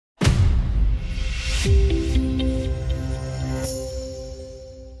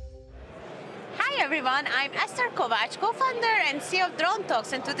everyone. I'm Esther Kovacs, co-founder and CEO of Drone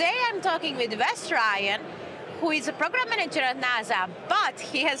Talks, and today I'm talking with Wes Ryan, who is a program manager at NASA, but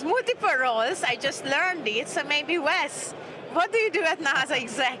he has multiple roles. I just learned it, so maybe Wes, what do you do at NASA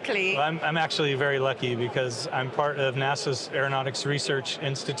exactly? Well, I'm actually very lucky because I'm part of NASA's Aeronautics Research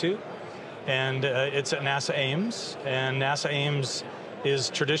Institute, and it's at NASA Ames, and NASA Ames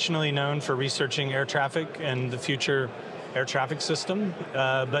is traditionally known for researching air traffic and the future air traffic system,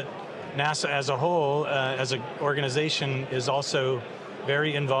 but NASA as a whole, as an organization, is also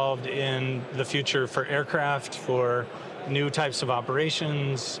very involved in the future for aircraft, for new types of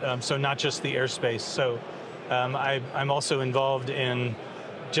operations, so not just the airspace. So I'm also involved in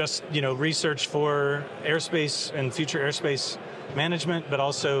just research for airspace and future airspace management, but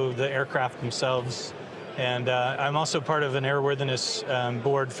also the aircraft themselves. And I'm also part of an airworthiness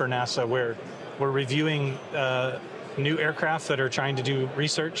board for NASA where we're reviewing new aircraft that are trying to do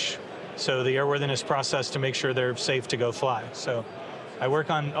research, so the airworthiness process to make sure they're safe to go fly. So I work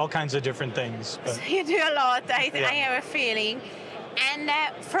on all kinds of different things. But so you do a lot, I have a feeling. And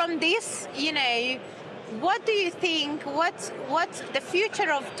from this, what do you think, what's the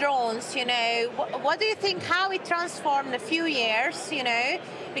future of drones, what do you think, how it transformed a few years,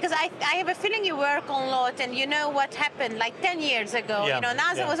 because I have a feeling you work on a lot and you know what happened like 10 years ago,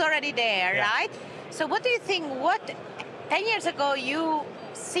 NASA was already there, right? So what do you think, what 10 years ago you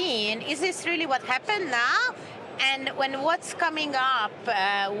seen, is this really what happened now? And what's coming up,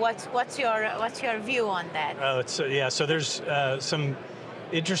 what's your view on that? So there's some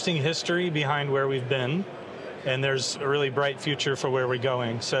interesting history behind where we've been, and there's a really bright future for where we're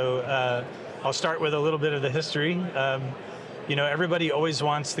going. So I'll start with a little bit of the history. Everybody always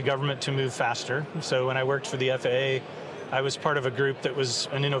wants the government to move faster. So when I worked for the FAA, I was part of a group that was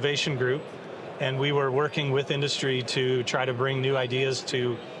an innovation group, and we were working with industry to try to bring new ideas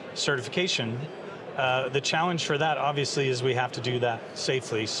to certification. The challenge for that, obviously, is we have to do that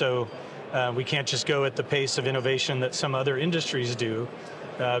safely. So we can't just go at the pace of innovation that some other industries do,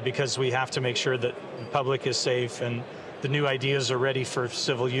 because we have to make sure that the public is safe and the new ideas are ready for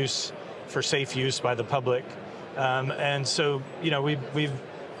civil use, for safe use by the public. And so, we've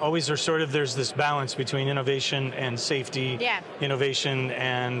always are sort of, there's this balance between innovation and safety, innovation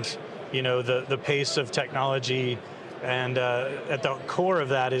and, the pace of technology. And at the core of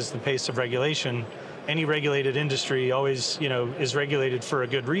that is the pace of regulation. Any regulated industry always, is regulated for a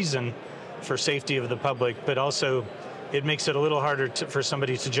good reason, for safety of the public, but also it makes it a little harder for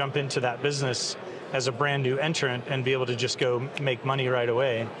somebody to jump into that business as a brand new entrant and be able to just go make money right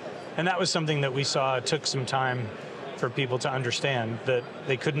away. And that was something that we saw took some time for people to understand, that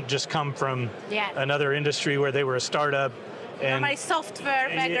they couldn't just come from another industry where they were a startup. And my software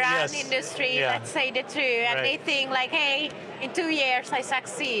background industry, let's say the truth, and they think like, hey, in 2 years I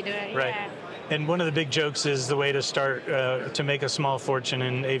succeed. Right. And one of the big jokes is the way to start, to make a small fortune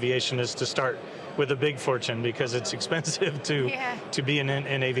in aviation is to start with a big fortune, because it's expensive to be in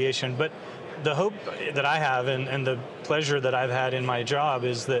aviation. But the hope that I have and the pleasure that I've had in my job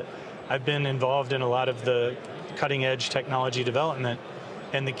is that I've been involved in a lot of the cutting edge technology development.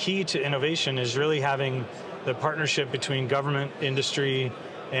 And the key to innovation is really having the partnership between government, industry,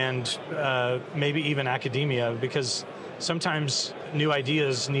 and maybe even academia, because sometimes new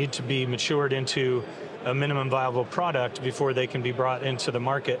ideas need to be matured into a minimum viable product before they can be brought into the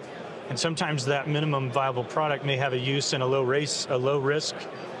market. And sometimes that minimum viable product may have a use in a low risk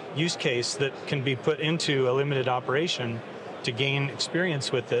use case that can be put into a limited operation to gain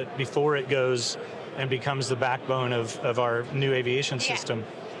experience with it before it goes and becomes the backbone of our new aviation system.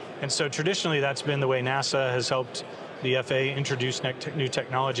 And so traditionally that's been the way NASA has helped the FAA introduce new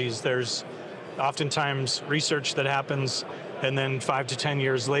technologies. There's oftentimes research that happens, and then 5 to 10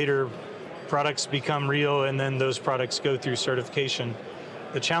 years later, products become real, and then those products go through certification.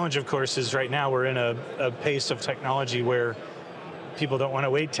 The challenge, of course, is right now we're in a pace of technology where people don't want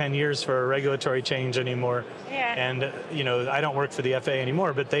to wait 10 years for a regulatory change anymore. And I don't work for the FAA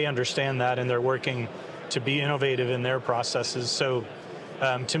anymore, but they understand that, and they're working to be innovative in their processes. So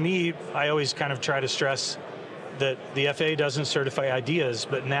to me, I always kind of try to stress that the FAA doesn't certify ideas,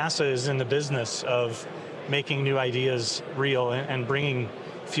 but NASA is in the business of making new ideas real and bringing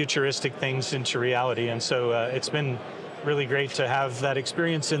futuristic things into reality. And so it's been really great to have that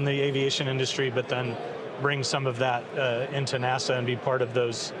experience in the aviation industry, but then bring some of that into NASA and be part of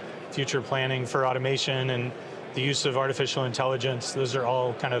those future planning for automation and the use of artificial intelligence. Those are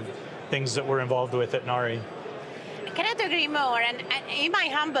all kind of things that we're involved with at NARI. I cannot agree more, and in my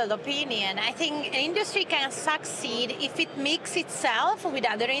humble opinion, I think an industry can succeed if it mixes itself with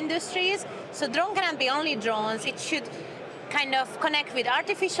other industries. So drone cannot be only drones, it should kind of connect with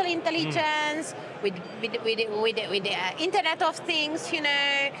artificial intelligence, with the Internet of Things, you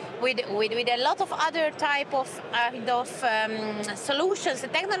know, with a lot of other type of solutions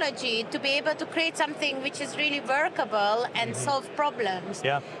and technology to be able to create something which is really workable and solve problems.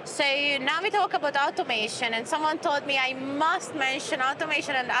 Yeah. So now we talk about automation, and someone told me I must mention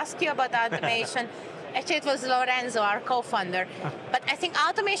automation and ask you about automation. Actually, it was Lorenzo, our co-founder. But I think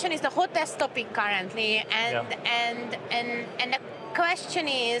automation is the hottest topic currently, and the question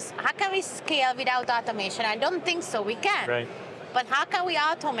is, how can we scale without automation? I don't think so. We can. Right. But how can we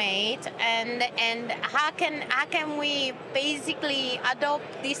automate, and how can we basically adopt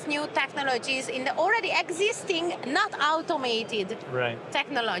these new technologies in the already existing, not automated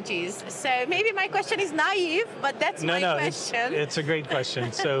technologies? So maybe my question is naive, but that's my question. It's a great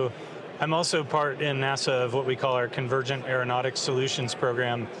question. So I'm also part in NASA of what we call our Convergent Aeronautics Solutions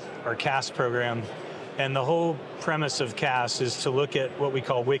Program, our CAS program. And the whole premise of CAS is to look at what we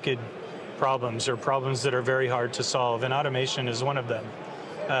call wicked problems, or problems that are very hard to solve, and automation is one of them.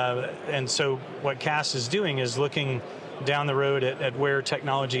 And so what CAS is doing is looking down the road at where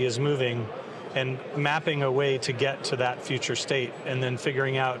technology is moving and mapping a way to get to that future state, and then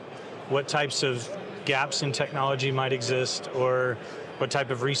figuring out what types of gaps in technology might exist, or what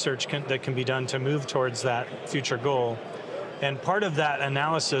type of research that can be done to move towards that future goal. And part of that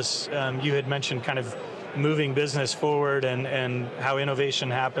analysis, you had mentioned kind of moving business forward and how innovation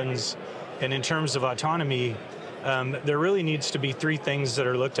happens. And in terms of autonomy, there really needs to be three things that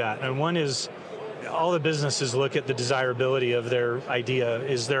are looked at. And one is, all the businesses look at the desirability of their idea.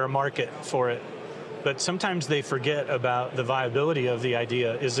 Is there a market for it? But sometimes they forget about the viability of the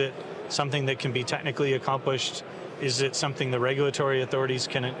idea. Is it something that can be technically accomplished? Is it something the regulatory authorities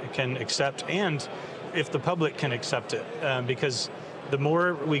can accept? And if the public can accept it? Because the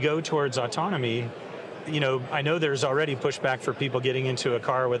more we go towards autonomy, you know, I know there's already pushback for people getting into a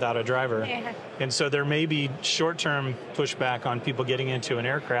car without a driver. Yeah. And so there may be short-term pushback on people getting into an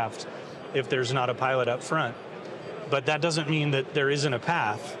aircraft if there's not a pilot up front. But that doesn't mean that there isn't a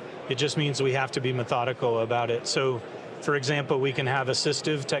path. It just means we have to be methodical about it. So, for example, we can have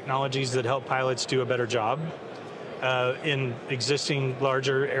assistive technologies that help pilots do a better job. In existing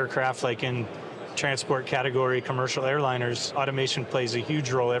larger aircraft, like in transport category commercial airliners, automation plays a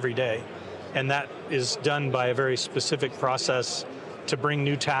huge role every day. And that is done by a very specific process to bring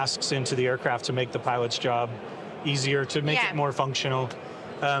new tasks into the aircraft to make the pilot's job easier, to make it more functional.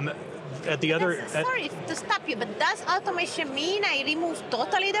 Sorry to stop you, but does automation mean I remove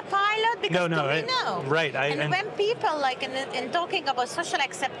totally the pilot? Because no. Right. And when people, like in talking about social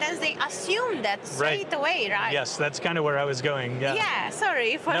acceptance, they assume that straight away, right? Yes, that's kind of where I was going. Yeah,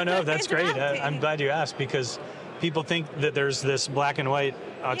 sorry for No, that's great. I'm glad you asked, because people think that there's this black and white,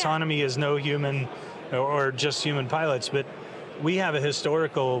 autonomy is no human or just human pilots, but we have a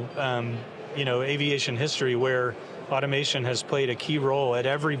historical aviation history where automation has played a key role at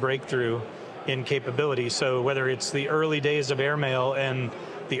every breakthrough in capability. So whether it's the early days of airmail and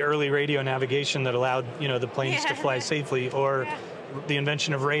the early radio navigation that allowed the planes to fly safely, or the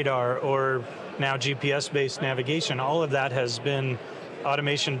invention of radar, or now GPS-based navigation, all of that has been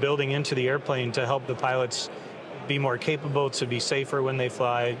automation building into the airplane to help the pilots be more capable, to be safer when they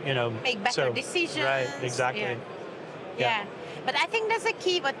fly, make better decisions. Right, exactly. Yeah. But I think that's a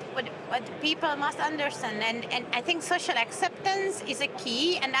key, what people must understand, and I think social acceptance is a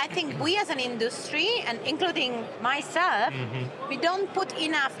key, and I think we as an industry, and including myself, we don't put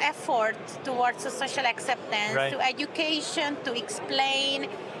enough effort towards the social acceptance, to education, to explain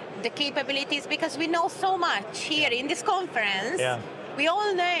the capabilities, because we know so much here in this conference. Yeah. We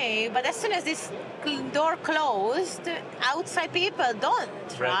all know, but as soon as this door closed, outside people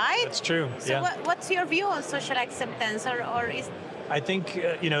don't, right? That's true. So what's your view on social acceptance, or is? I think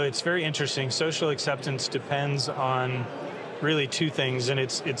it's very interesting. Social acceptance depends on really two things, and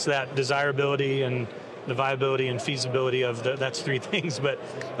it's that desirability and the viability and feasibility of that's three things, but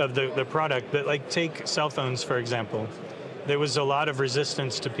of the product. But like, take cell phones for example. There was a lot of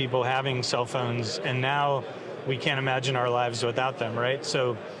resistance to people having cell phones, and now we can't imagine our lives without them, right?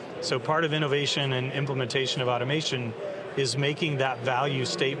 So part of innovation and implementation of automation is making that value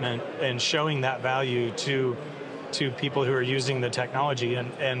statement and showing that value to people who are using the technology.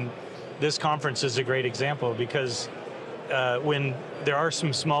 And this conference is a great example, because when there are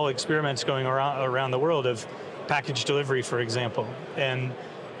some small experiments going around the world of package delivery, for example, and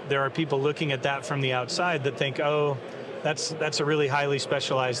there are people looking at that from the outside that think, oh, that's a really highly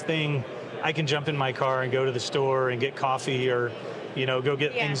specialized thing. I can jump in my car and go to the store and get coffee, or go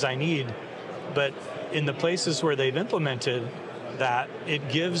get things I need. But in the places where they've implemented that, it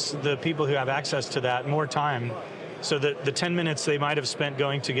gives the people who have access to that more time So that the 10 minutes they might have spent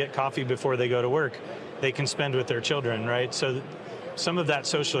going to get coffee before they go to work, they can spend with their children, right? So some of that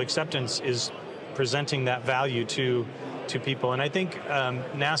social acceptance is presenting that value to people. And I think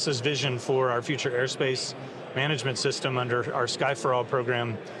NASA's vision for our future airspace management system under our Sky for All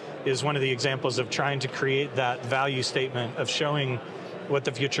program is one of the examples of trying to create that value statement of showing what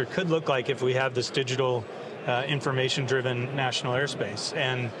the future could look like if we have this digital information-driven national airspace.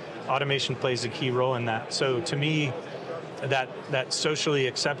 And automation plays a key role in that. So to me, that social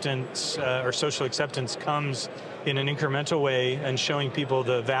acceptance comes in an incremental way and showing people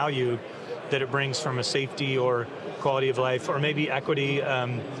the value that it brings from a safety or quality of life, or maybe equity.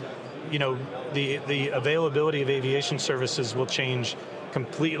 The availability of aviation services will change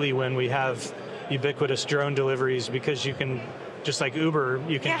completely when we have ubiquitous drone deliveries, because you can, just like Uber,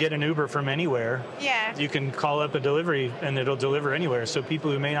 you can get an Uber from anywhere. Yeah. You can call up a delivery and it'll deliver anywhere. So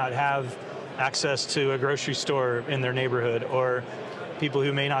people who may not have access to a grocery store in their neighborhood, or people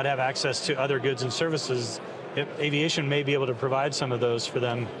who may not have access to other goods and services, aviation may be able to provide some of those for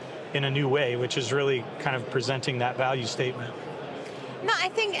them in a new way, which is really kind of presenting that value statement. No, I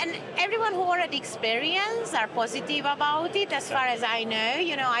think, and everyone who already experienced are positive about it, as far as I know.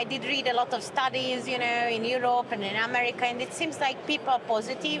 I did read a lot of studies, in Europe and in America, and it seems like people are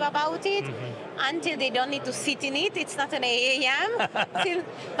positive about it until they don't need to sit in it. It's not an AAM,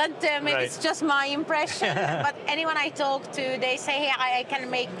 but maybe it's just my impression. But anyone I talk to, they say, hey, I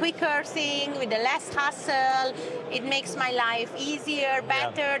can make quicker thing with a less hassle. It makes my life easier,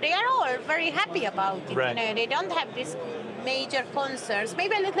 better. Yeah. They are all very happy about it. Right. They don't have this major concerns,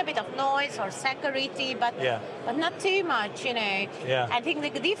 maybe a little bit of noise or security, but not too much, Yeah. I think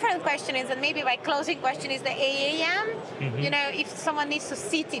the different question is, and maybe my closing question is the AAM, if someone needs to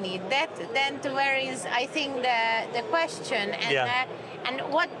sit in it, then where is, I think, the question, and and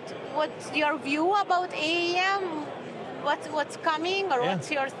what's your view about AAM? What's coming, or what's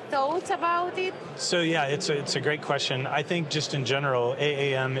your thoughts about it? So it's a great question. I think just in general,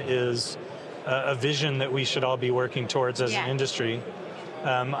 AAM is a vision that we should all be working towards as an industry.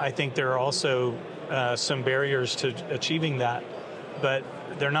 I think there are also some barriers to achieving that, but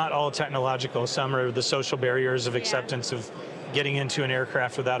they're not all technological. Some are the social barriers of acceptance of getting into an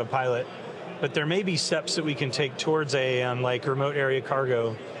aircraft without a pilot. But there may be steps that we can take towards AAM, like remote area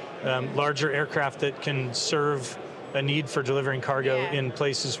cargo, larger aircraft that can serve a need for delivering cargo in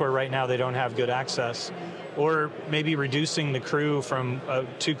places where right now they don't have good access, or maybe reducing the crew from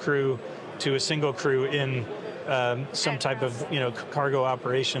 2 crew to a single crew in some type of cargo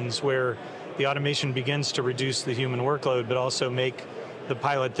operations, where the automation begins to reduce the human workload, but also make the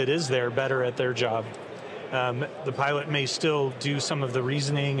pilot that is there better at their job. The pilot may still do some of the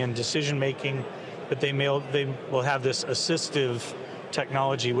reasoning and decision making, but they will have this assistive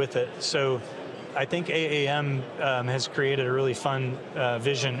technology with it. So I think AAM has created a really fun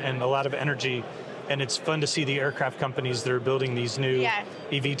vision and a lot of energy. And it's fun to see the aircraft companies that are building these new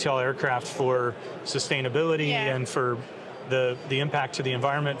eVTOL aircraft for sustainability and for the impact to the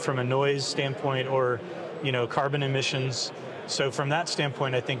environment from a noise standpoint, or carbon emissions. So from that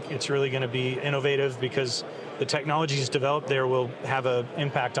standpoint, I think it's really going to be innovative, because the technologies developed there will have an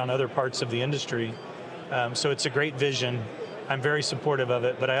impact on other parts of the industry. So it's a great vision. I'm very supportive of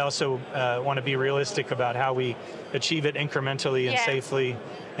it, but I also want to be realistic about how we achieve it incrementally and safely,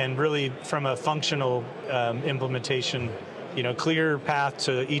 and really from a functional implementation, clear path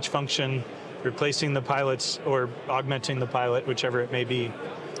to each function, replacing the pilots or augmenting the pilot, whichever it may be.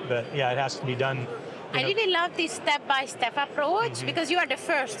 But it has to be done. I really love this step-by-step approach, because you are the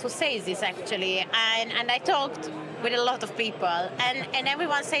first who says this, actually. And I talked with a lot of people, and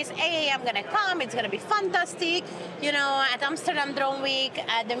everyone says, hey, I'm going to come, it's going to be fantastic. At Amsterdam Drone Week,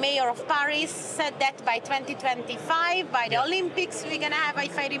 the mayor of Paris said that by 2025, by the Olympics, we're going to have,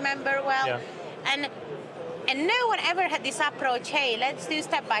 if I remember well. And no one ever had this approach, hey, let's do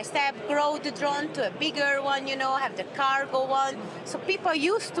step by step, grow the drone to a bigger one, have the cargo one. So people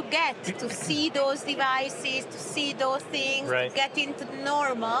used to get to see those devices, to see those things, to get into the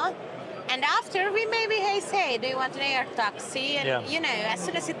normal. And after, we maybe say, do you want an air taxi? And, as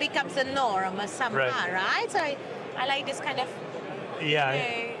soon as it becomes the norm somehow, right? So I like this kind of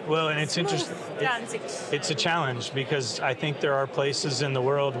well, and it's interesting. It's a challenge, because I think there are places in the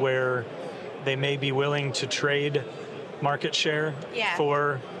world where they may be willing to trade market share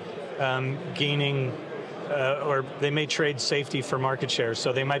for gaining, or they may trade safety for market share.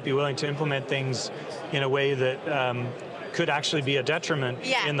 So they might be willing to implement things in a way that could actually be a detriment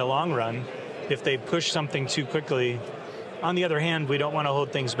in the long run if they push something too quickly. On the other hand, we don't want to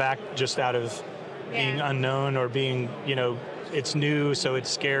hold things back just out of being unknown, or being, it's new, so it's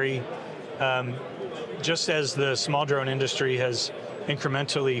scary. Just as the small drone industry has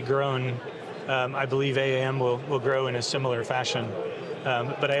incrementally grown, I believe AAM will grow in a similar fashion.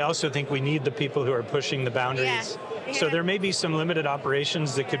 But I also think we need the people who are pushing the boundaries. Yeah. So there may be some limited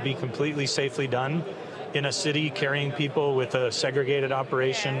operations that could be completely safely done in a city carrying people with a segregated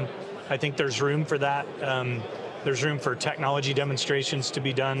operation. Yeah. I think there's room for that. There's room for technology demonstrations to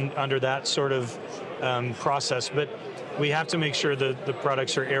be done under that sort of process. But we have to make sure that the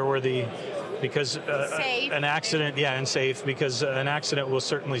products are airworthy, because an accident, and safe, because an accident will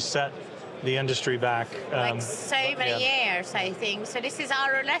certainly set the industry back. Like so many years, I think. So this is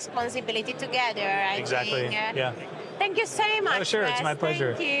our responsibility together, I exactly. think. Yeah. Thank you so much. Oh, sure, Wes. it's my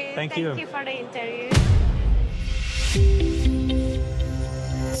pleasure. Thank you. Thank you. Thank you for the interview.